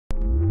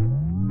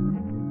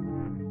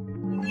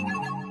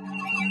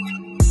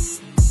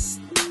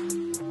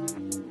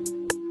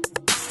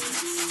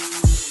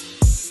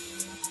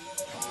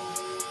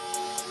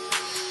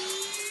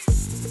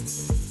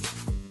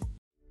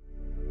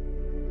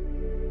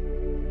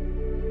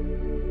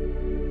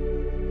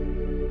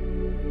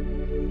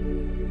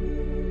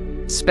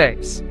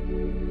Space.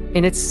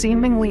 In its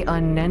seemingly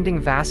unending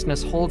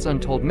vastness holds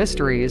untold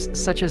mysteries,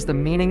 such as the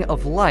meaning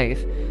of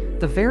life,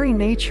 the very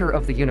nature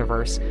of the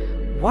universe,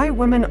 why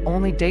women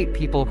only date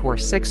people who are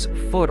 6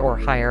 foot or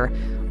higher,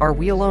 are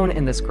we alone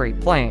in this great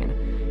plane,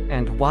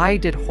 and why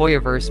did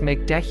Hoyoverse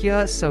make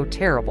Dehya so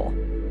terrible?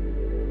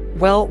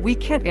 Well, we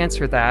can't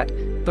answer that,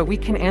 but we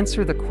can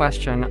answer the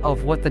question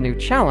of what the new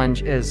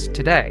challenge is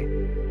today.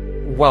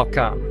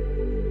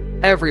 Welcome,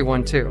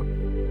 everyone, to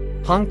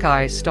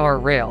Honkai Star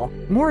Rail,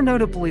 more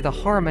notably the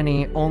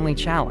Harmony Only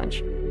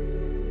Challenge.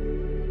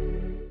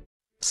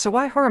 So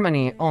why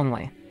Harmony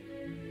Only?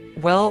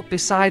 Well,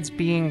 besides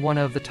being one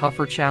of the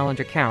tougher challenge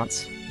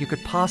accounts you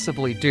could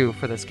possibly do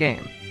for this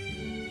game.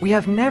 We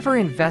have never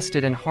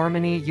invested in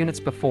Harmony units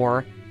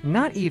before,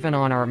 not even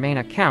on our main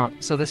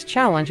account, so this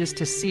challenge is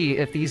to see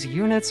if these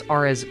units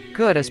are as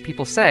good as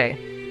people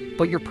say,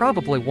 but you're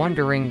probably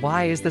wondering,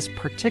 why is this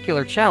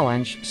particular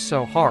challenge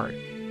so hard?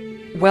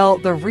 Well,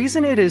 the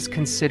reason it is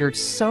considered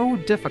so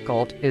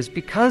difficult is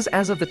because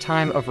as of the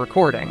time of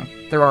recording,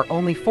 there are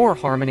only 4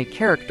 Harmony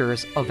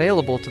characters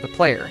available to the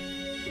player.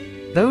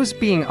 Those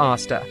being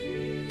Asta,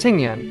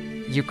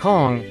 Tingyan,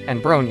 Yukong,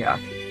 and Bronya.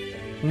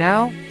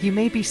 Now, you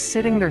may be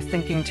sitting there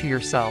thinking to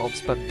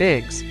yourselves, but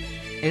Biggs,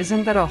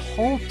 isn't that a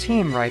whole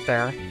team right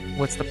there?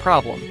 What's the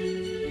problem?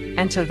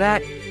 And to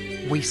that,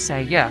 we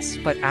say yes,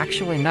 but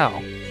actually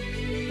no.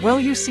 Well,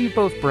 you see,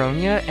 both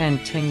Bronya and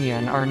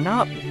Tingyan are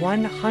not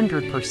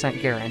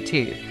 100%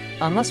 guaranteed,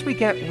 unless we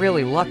get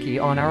really lucky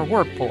on our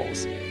warp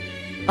pools.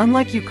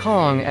 Unlike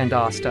Yukong and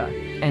Asta,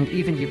 and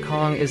even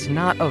Yukong is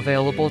not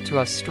available to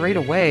us straight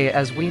away,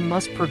 as we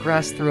must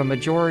progress through a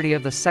majority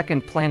of the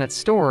second planet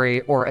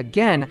story, or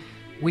again,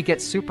 we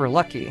get super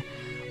lucky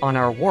on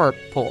our warp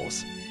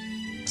pulls.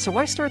 So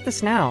why start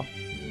this now?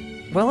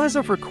 Well, as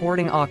of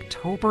recording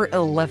October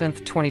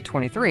 11th,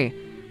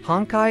 2023,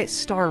 Honkai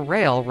Star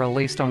Rail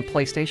released on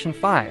PlayStation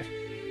 5.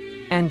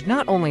 And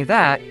not only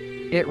that,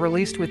 it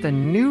released with a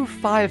new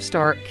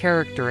 5-star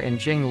character in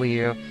Jing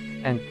Liu,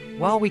 and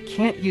while we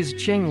can't use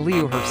Jing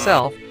Liu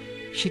herself,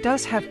 she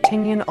does have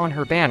Tingyan on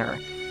her banner.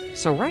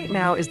 So right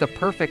now is the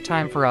perfect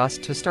time for us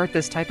to start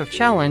this type of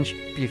challenge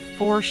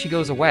before she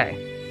goes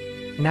away.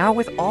 Now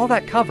with all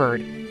that covered,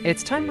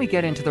 it's time we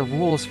get into the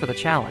rules for the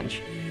challenge.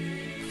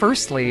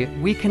 Firstly,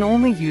 we can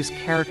only use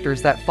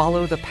characters that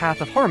follow the path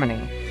of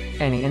Harmony.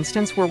 Any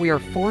instance where we are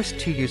forced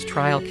to use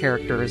trial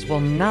characters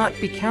will not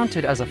be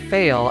counted as a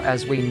fail,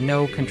 as we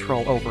no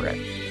control over it.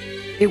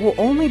 It will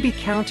only be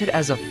counted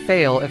as a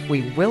fail if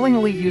we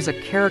willingly use a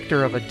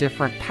character of a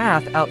different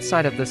path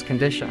outside of this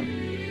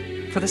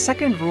condition. For the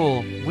second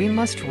rule, we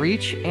must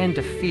reach and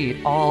defeat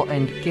all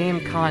end-game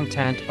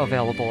content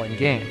available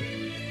in-game.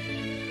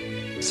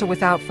 So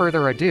without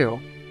further ado,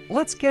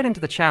 let's get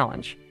into the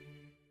challenge.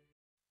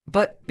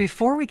 But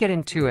before we get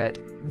into it,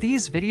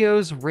 these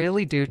videos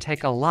really do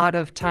take a lot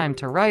of time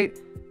to write,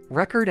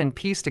 record, and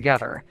piece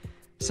together.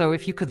 So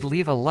if you could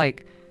leave a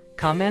like,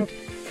 comment,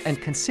 and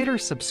consider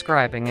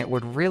subscribing, it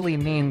would really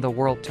mean the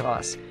world to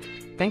us.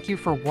 Thank you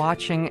for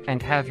watching,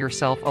 and have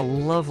yourself a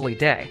lovely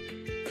day.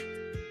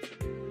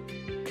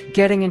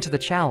 Getting into the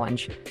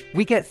challenge,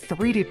 we get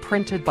 3D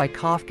printed by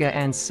Kafka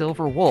and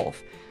Silver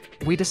Wolf.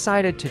 We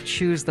decided to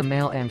choose the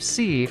male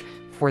MC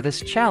for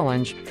this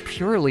challenge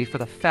purely for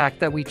the fact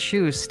that we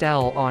choose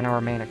Stell on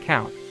our main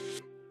account.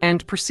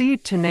 And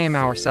proceed to name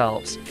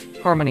ourselves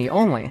Harmony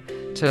Only,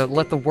 to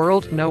let the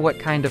world know what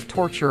kind of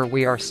torture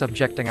we are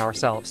subjecting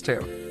ourselves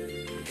to.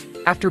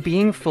 After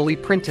being fully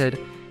printed,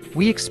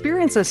 we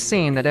experience a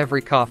scene that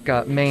every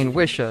Kafka main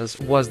wishes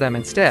was them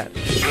instead.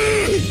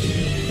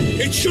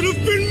 It should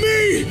have been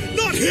me,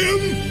 not him!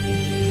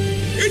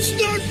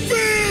 It's not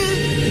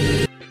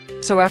fair!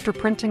 So after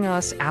printing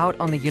us out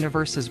on the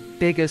universe's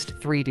biggest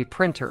 3D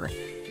printer,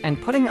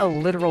 and putting a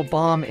literal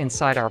bomb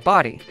inside our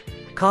body,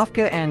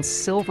 Kafka and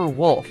Silver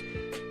Wolf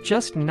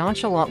just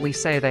nonchalantly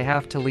say they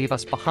have to leave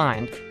us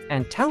behind,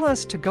 and tell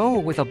us to go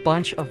with a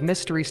bunch of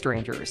mystery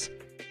strangers.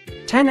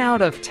 10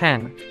 out of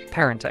 10,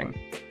 parenting.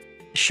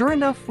 Sure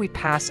enough, we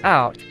pass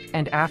out,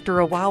 and after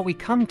a while we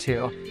come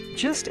to,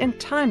 just in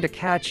time to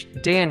catch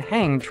Dan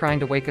Heng trying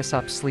to wake us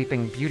up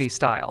Sleeping Beauty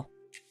style.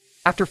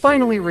 After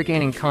finally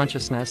regaining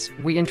consciousness,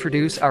 we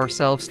introduce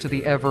ourselves to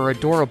the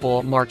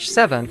ever-adorable March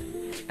 7th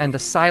and the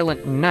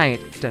silent Knight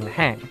Dan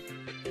Heng.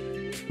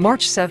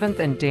 March 7th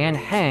and Dan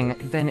Heng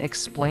then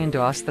explain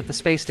to us that the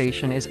space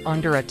station is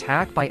under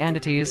attack by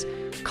entities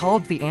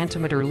called the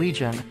Antimatter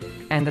Legion,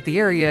 and that the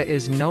area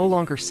is no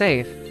longer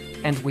safe,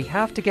 and we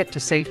have to get to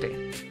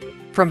safety.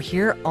 From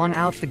here on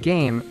out, the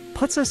game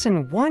puts us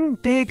in one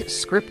big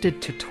scripted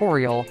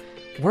tutorial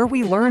where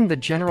we learn the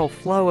general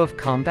flow of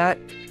combat,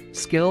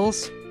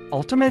 skills,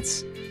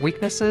 ultimates,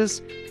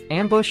 weaknesses,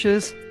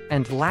 ambushes,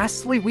 and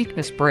lastly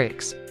weakness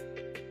breaks,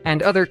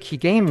 and other key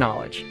game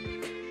knowledge.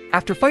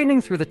 After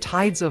fighting through the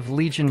tides of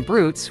Legion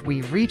brutes,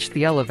 we reach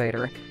the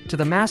elevator to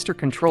the master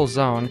control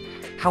zone.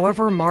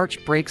 However,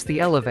 March breaks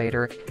the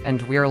elevator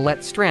and we are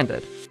left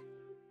stranded.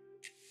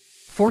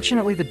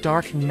 Fortunately, the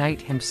Dark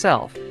Knight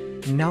himself,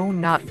 no,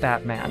 not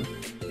Batman,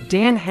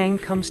 Dan Heng,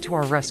 comes to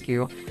our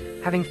rescue,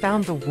 Having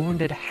found the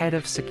wounded head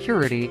of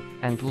security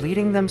and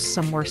leading them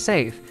somewhere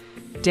safe,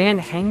 Dan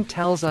Heng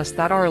tells us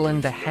that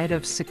Arlen, the head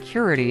of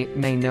security,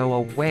 may know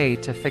a way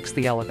to fix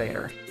the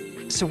elevator.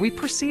 So we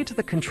proceed to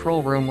the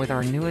control room with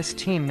our newest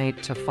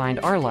teammate to find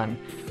Arlen,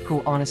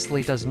 who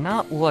honestly does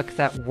not look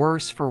that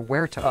worse for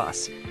wear to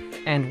us,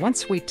 and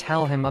once we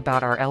tell him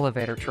about our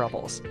elevator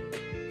troubles,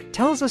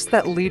 tells us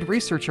that lead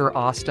researcher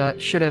Asta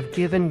should have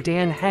given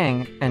Dan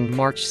Heng and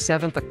March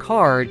 7th a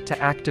card to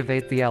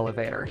activate the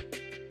elevator.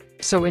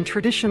 So in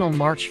traditional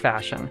March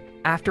fashion,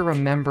 after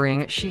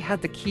remembering she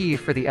had the key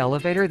for the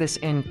elevator this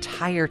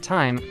entire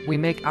time, we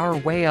make our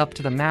way up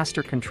to the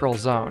master control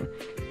zone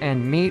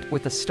and meet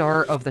with the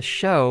star of the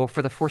show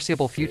for the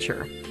foreseeable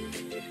future.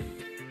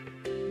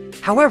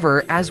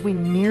 However, as we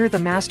near the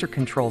master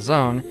control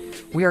zone,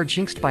 we are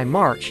jinxed by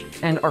March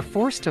and are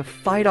forced to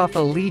fight off a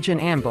Legion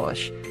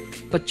ambush.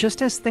 But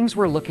just as things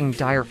were looking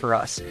dire for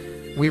us,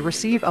 we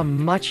receive a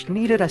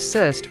much-needed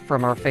assist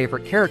from our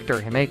favorite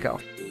character,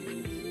 Himeko.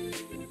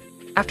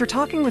 After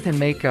talking with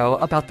Himeko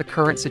about the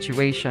current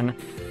situation,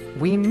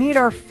 we meet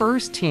our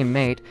first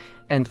teammate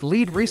and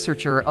lead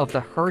researcher of the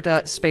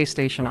Herda space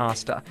station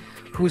Asta,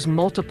 whose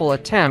multiple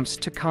attempts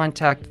to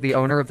contact the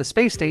owner of the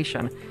space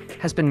station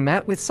has been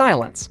met with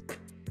silence.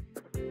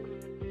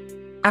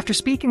 After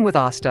speaking with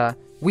Asta,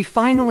 we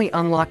finally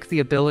unlock the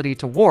ability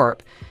to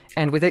warp,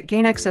 and with it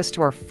gain access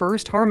to our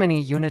first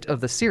Harmony unit of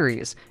the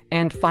series,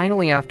 and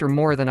finally after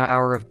more than an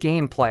hour of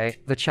gameplay,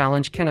 the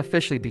challenge can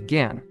officially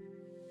begin.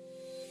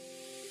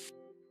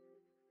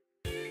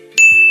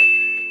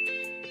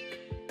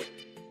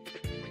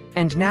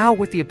 And now,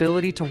 with the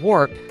ability to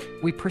warp,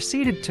 we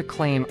proceeded to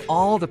claim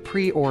all the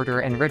pre-order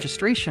and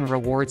registration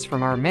rewards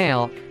from our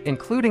mail,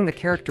 including the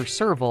character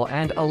Serval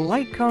and a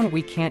light cone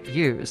we can't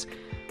use.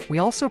 We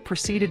also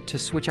proceeded to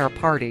switch our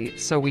party,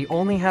 so we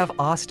only have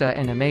Asta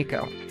and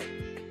Himeko.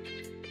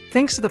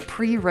 Thanks to the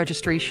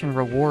pre-registration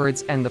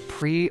rewards and the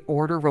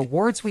pre-order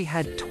rewards, we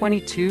had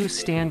 22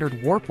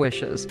 standard warp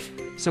wishes,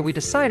 so we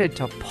decided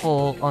to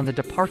pull on the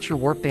departure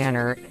warp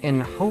banner in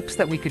hopes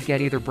that we could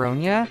get either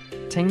Bronya,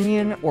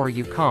 Tingyan, or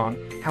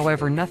Yukong.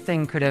 However,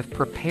 nothing could have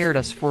prepared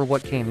us for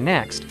what came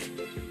next.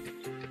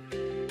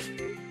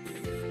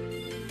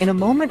 In a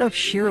moment of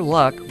sheer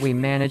luck, we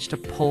managed to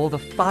pull the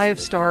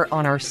 5-star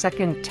on our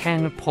second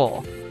 10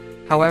 pull.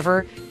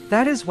 However,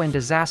 that is when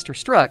disaster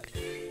struck.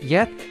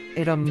 Yet,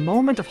 in a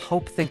moment of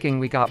hope thinking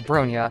we got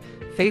Bronya,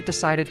 fate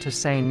decided to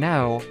say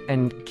no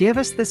and give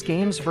us this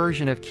game's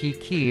version of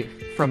Kiki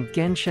from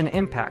Genshin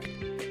Impact.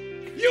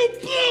 You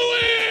blew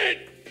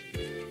it!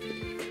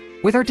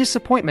 With our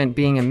disappointment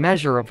being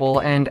immeasurable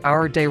and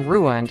our day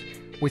ruined,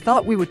 we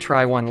thought we would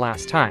try one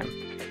last time.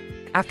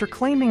 After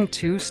claiming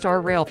 2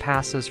 Star Rail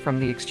passes from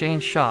the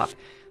exchange shop,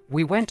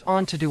 we went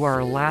on to do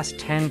our last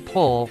 10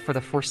 pull for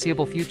the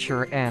foreseeable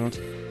future and,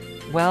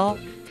 well,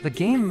 the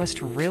game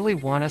must really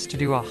want us to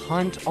do a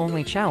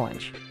hunt-only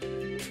challenge.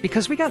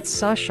 Because we got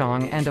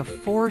Sushong and a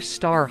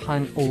 4-star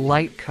hunt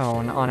light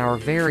cone on our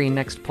very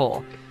next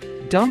pull,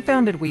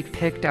 dumbfounded we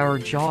picked our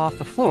jaw off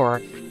the floor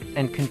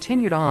and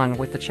continued on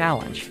with the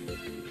challenge.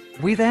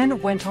 We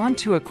then went on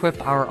to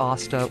equip our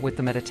Asta with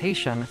the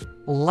meditation,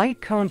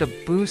 light cone to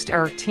boost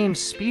our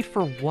team's speed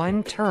for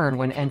 1 turn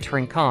when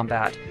entering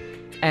combat,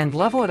 and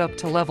level it up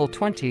to level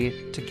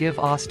 20 to give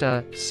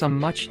Asta some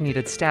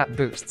much-needed stat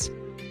boosts.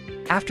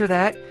 After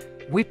that,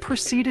 we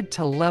proceeded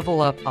to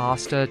level up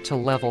Asta to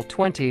level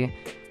 20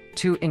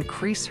 to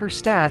increase her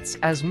stats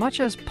as much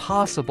as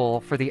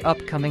possible for the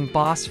upcoming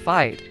boss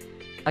fight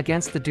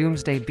against the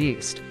Doomsday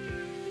Beast.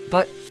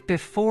 But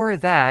before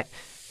that,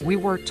 we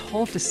were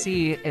told to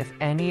see if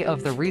any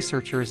of the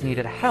researchers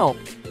needed help,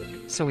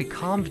 so we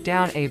calmed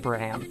down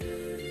Abraham,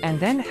 and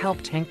then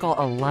helped Hinkle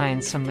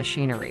align some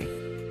machinery.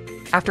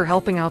 After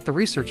helping out the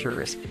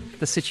researchers,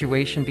 the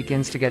situation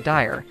begins to get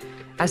dire.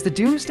 As the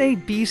Doomsday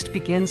Beast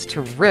begins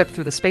to rip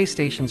through the space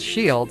station's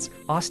shields,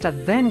 Asta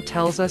then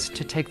tells us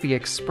to take the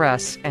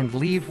Express and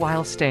leave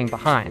while staying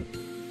behind.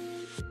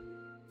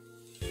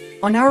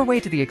 On our way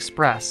to the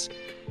Express,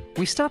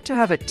 we stop to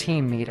have a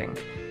team meeting.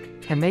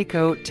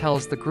 Himeko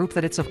tells the group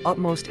that it's of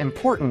utmost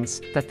importance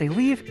that they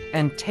leave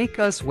and take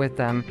us with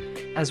them,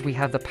 as we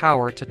have the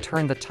power to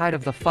turn the tide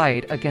of the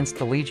fight against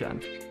the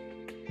Legion.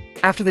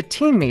 After the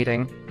team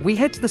meeting, we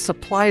head to the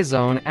supply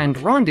zone and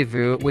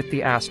rendezvous with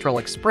the Astral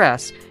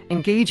Express,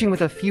 engaging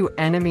with a few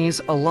enemies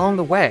along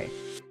the way.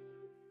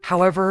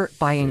 However,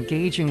 by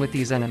engaging with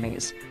these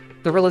enemies,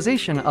 the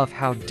realization of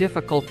how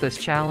difficult this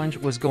challenge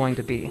was going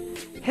to be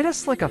hit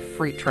us like a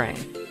freight train.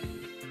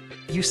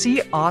 You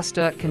see,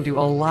 Asta can do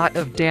a lot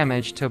of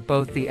damage to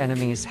both the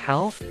enemy's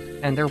health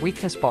and their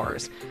weakness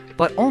bars,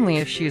 but only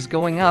if she is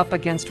going up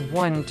against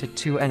 1 to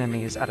 2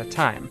 enemies at a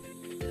time.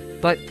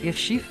 But if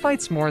she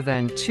fights more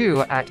than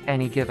 2 at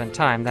any given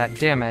time, that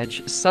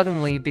damage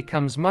suddenly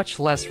becomes much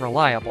less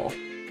reliable,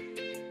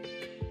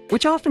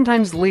 which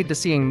oftentimes lead to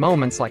seeing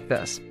moments like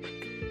this.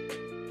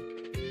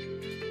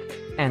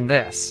 And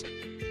this.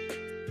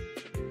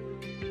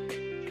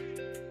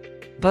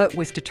 But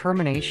with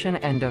determination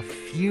and a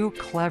few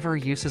clever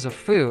uses of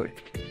food,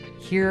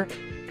 here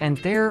and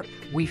there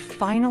we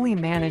finally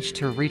managed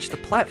to reach the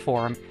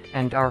platform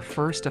and our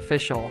first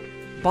official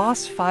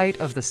boss fight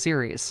of the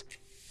series,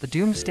 the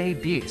Doomsday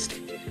Beast.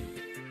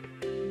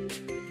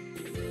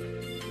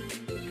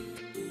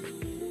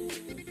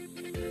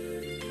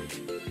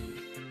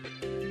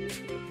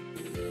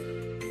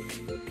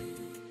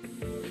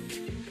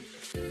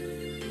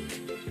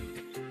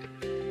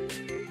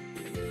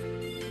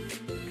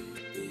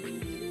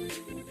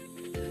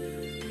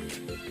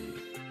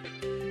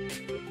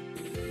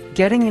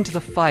 Getting into the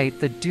fight,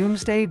 the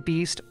Doomsday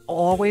Beast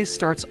always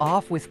starts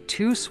off with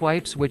 2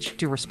 swipes which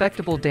do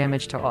respectable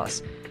damage to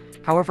us.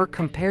 However,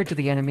 compared to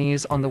the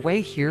enemies on the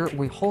way here,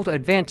 we hold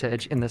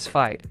advantage in this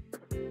fight.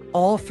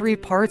 All 3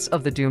 parts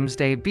of the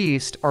Doomsday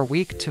Beast are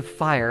weak to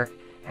fire,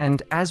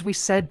 and as we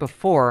said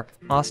before,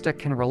 Asta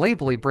can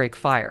reliably break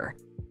fire.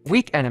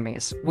 Weak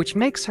enemies, which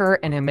makes her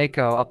and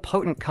Himeko a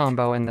potent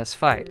combo in this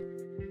fight.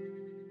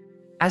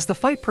 As the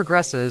fight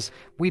progresses,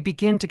 we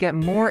begin to get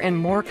more and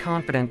more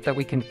confident that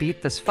we can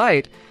beat this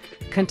fight,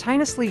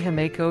 continuously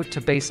Himeko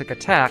to basic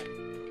attack,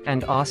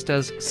 and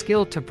Asta's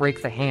skill to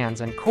break the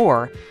hands and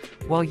core,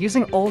 while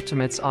using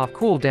ultimates off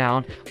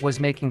cooldown was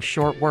making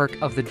short work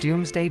of the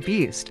Doomsday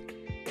Beast.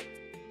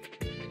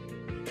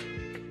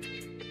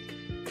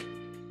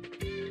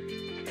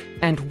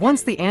 And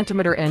once the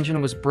antimatter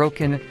engine was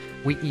broken,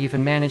 we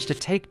even managed to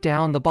take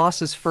down the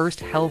boss's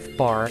first health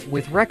bar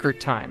with record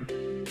time.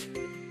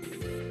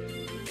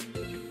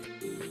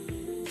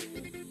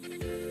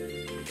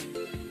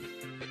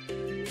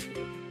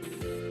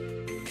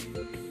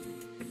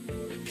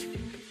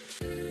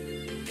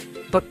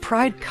 But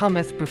pride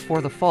cometh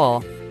before the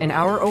fall. In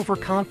our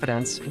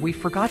overconfidence, we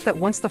forgot that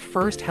once the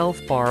first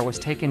health bar was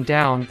taken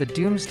down, the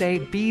Doomsday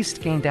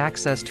Beast gained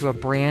access to a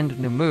brand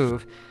new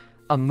move,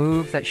 a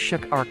move that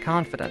shook our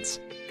confidence.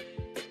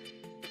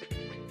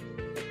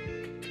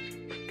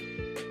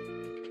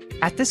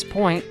 At this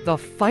point, the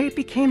fight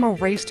became a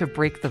race to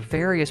break the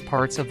various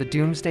parts of the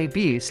Doomsday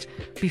Beast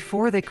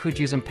before they could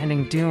use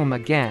impending doom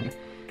again.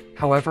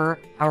 However,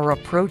 our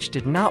approach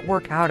did not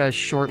work out as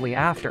shortly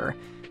after.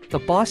 The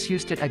boss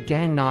used it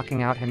again,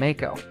 knocking out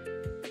Himeko.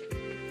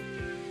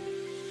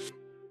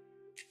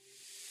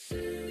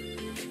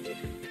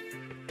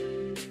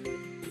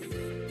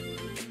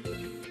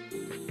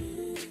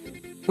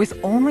 With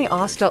only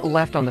Asta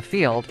left on the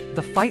field,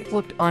 the fight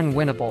looked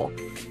unwinnable.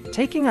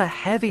 Taking a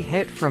heavy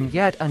hit from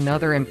yet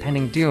another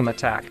impending doom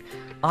attack,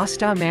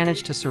 Asta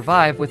managed to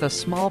survive with a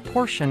small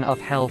portion of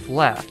health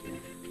left.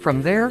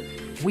 From there,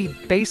 we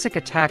basic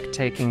attack,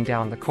 taking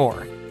down the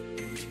core.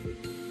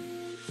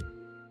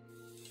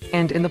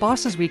 And in the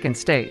boss's weakened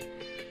state,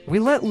 we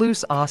let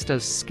loose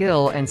Asta's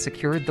skill and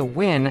secured the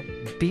win,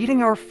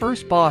 beating our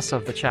first boss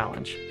of the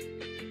challenge.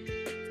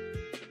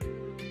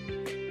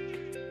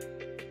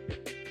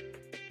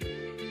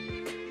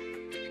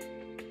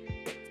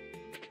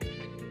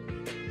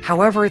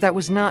 However, that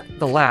was not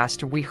the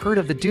last we heard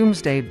of the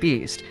Doomsday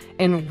Beast.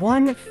 In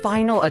one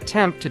final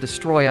attempt to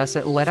destroy us,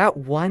 it let out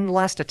one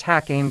last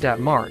attack aimed at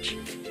March.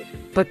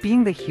 But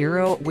being the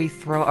hero, we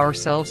throw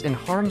ourselves in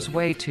harm's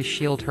way to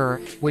shield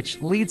her,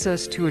 which leads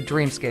us to a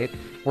dreamscape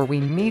where we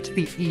meet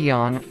the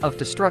Eon of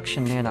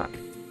Destruction Nanak.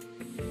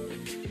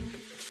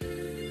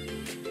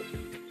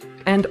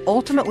 And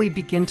ultimately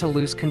begin to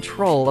lose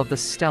control of the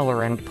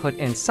Stellarin put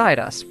inside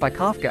us by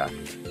Kafka.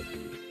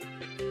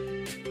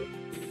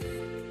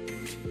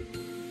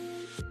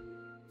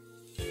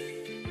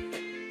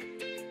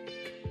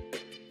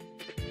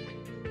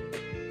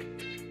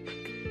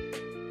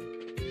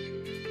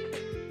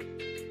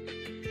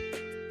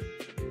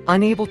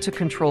 Unable to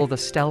control the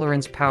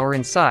Stellarin's power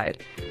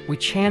inside, we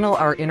channel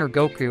our inner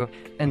Goku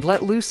and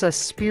let loose a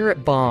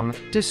spirit bomb,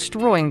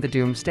 destroying the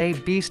Doomsday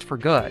Beast for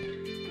good.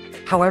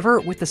 However,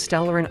 with the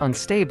Stellarin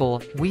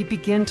unstable, we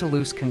begin to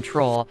lose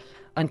control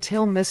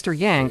until Mr.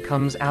 Yang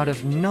comes out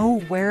of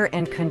nowhere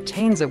and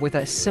contains it with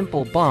a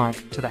simple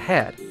bonk to the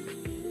head.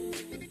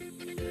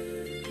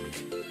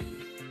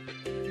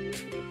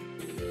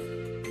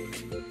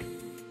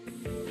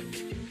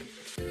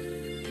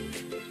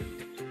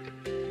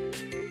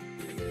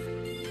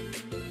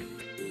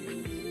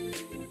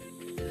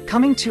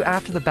 Coming to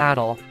after the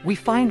battle, we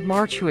find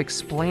March, who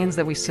explains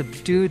that we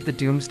subdued the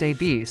Doomsday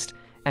Beast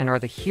and are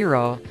the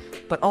hero,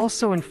 but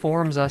also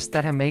informs us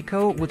that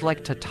Himeko would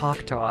like to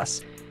talk to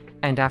us,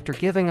 and after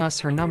giving us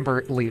her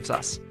number, leaves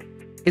us.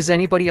 Is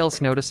anybody else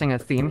noticing a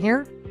theme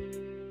here?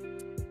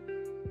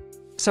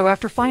 So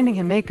after finding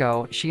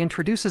Himeko, she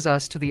introduces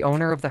us to the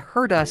owner of the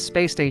Herda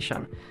space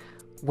station.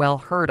 Well,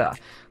 Herda,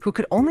 who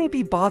could only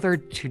be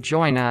bothered to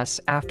join us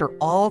after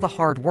all the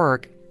hard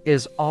work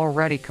is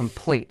already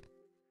complete.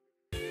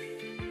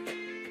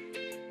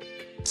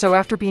 So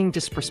after being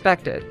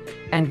disrespected,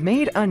 and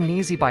made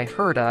uneasy by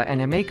Herda and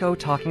Himeko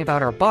talking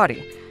about our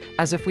body,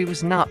 as if we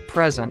was not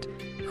present,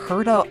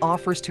 Herda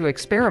offers to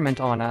experiment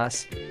on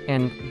us,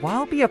 and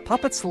while be a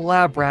puppet's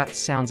lab rat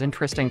sounds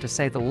interesting to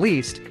say the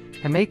least,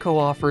 Himeko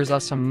offers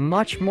us a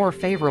much more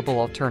favorable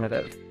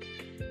alternative.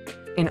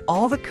 In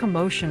all the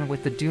commotion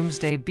with the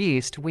Doomsday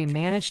Beast, we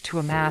managed to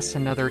amass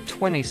another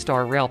 20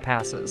 Star Rail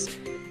passes,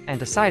 and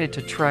decided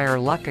to try our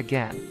luck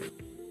again.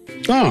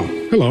 Ah,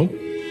 hello.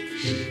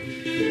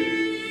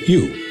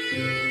 You.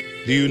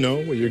 Do you know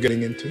what you're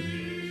getting into?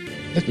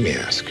 Let me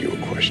ask you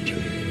a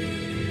question.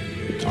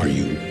 Are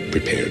you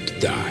prepared to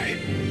die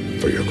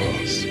for your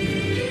cause?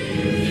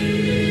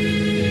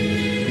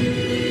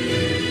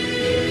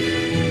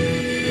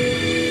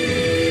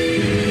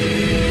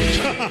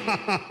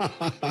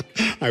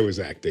 I was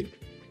acting.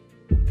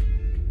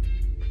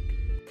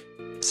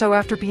 So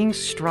after being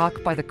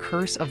struck by the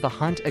curse of the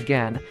hunt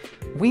again,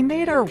 we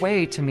made our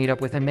way to meet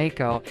up with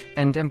Himeko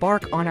and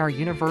embark on our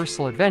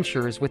universal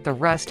adventures with the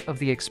rest of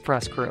the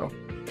Express crew.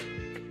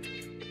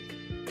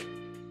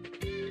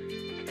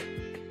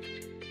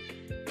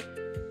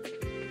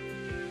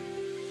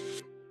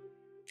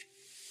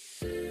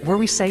 Where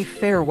we say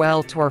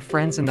farewell to our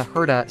friends in the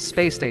Herta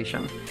space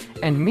station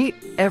and meet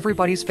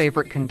everybody's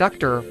favorite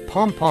conductor,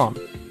 Pom Pom.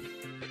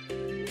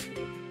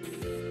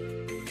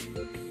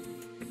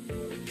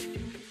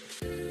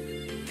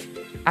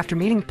 After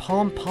meeting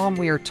Pom Pom,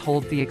 we are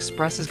told the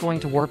Express is going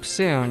to warp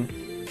soon,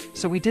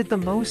 so we did the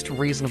most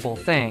reasonable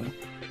thing.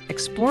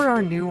 Explore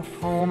our new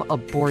home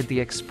aboard the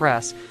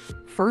Express.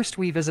 First,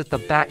 we visit the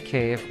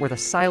Batcave, where the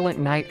Silent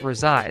Knight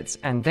resides,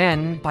 and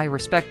then by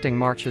respecting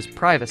March's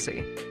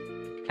privacy.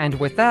 And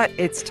with that,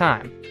 it's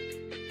time.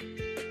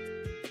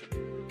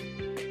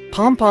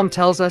 Pom Pom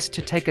tells us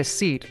to take a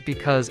seat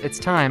because it's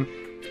time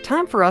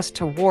for us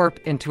to warp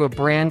into a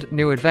brand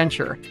new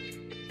adventure.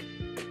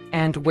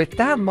 And with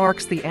that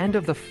marks the end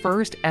of the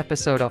first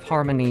episode of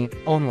Harmony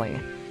Only.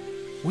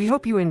 We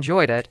hope you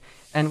enjoyed it,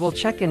 and we'll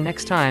check in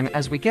next time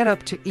as we get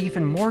up to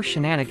even more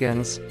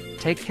shenanigans.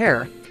 Take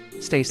care,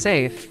 stay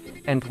safe,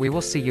 and we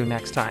will see you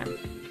next time.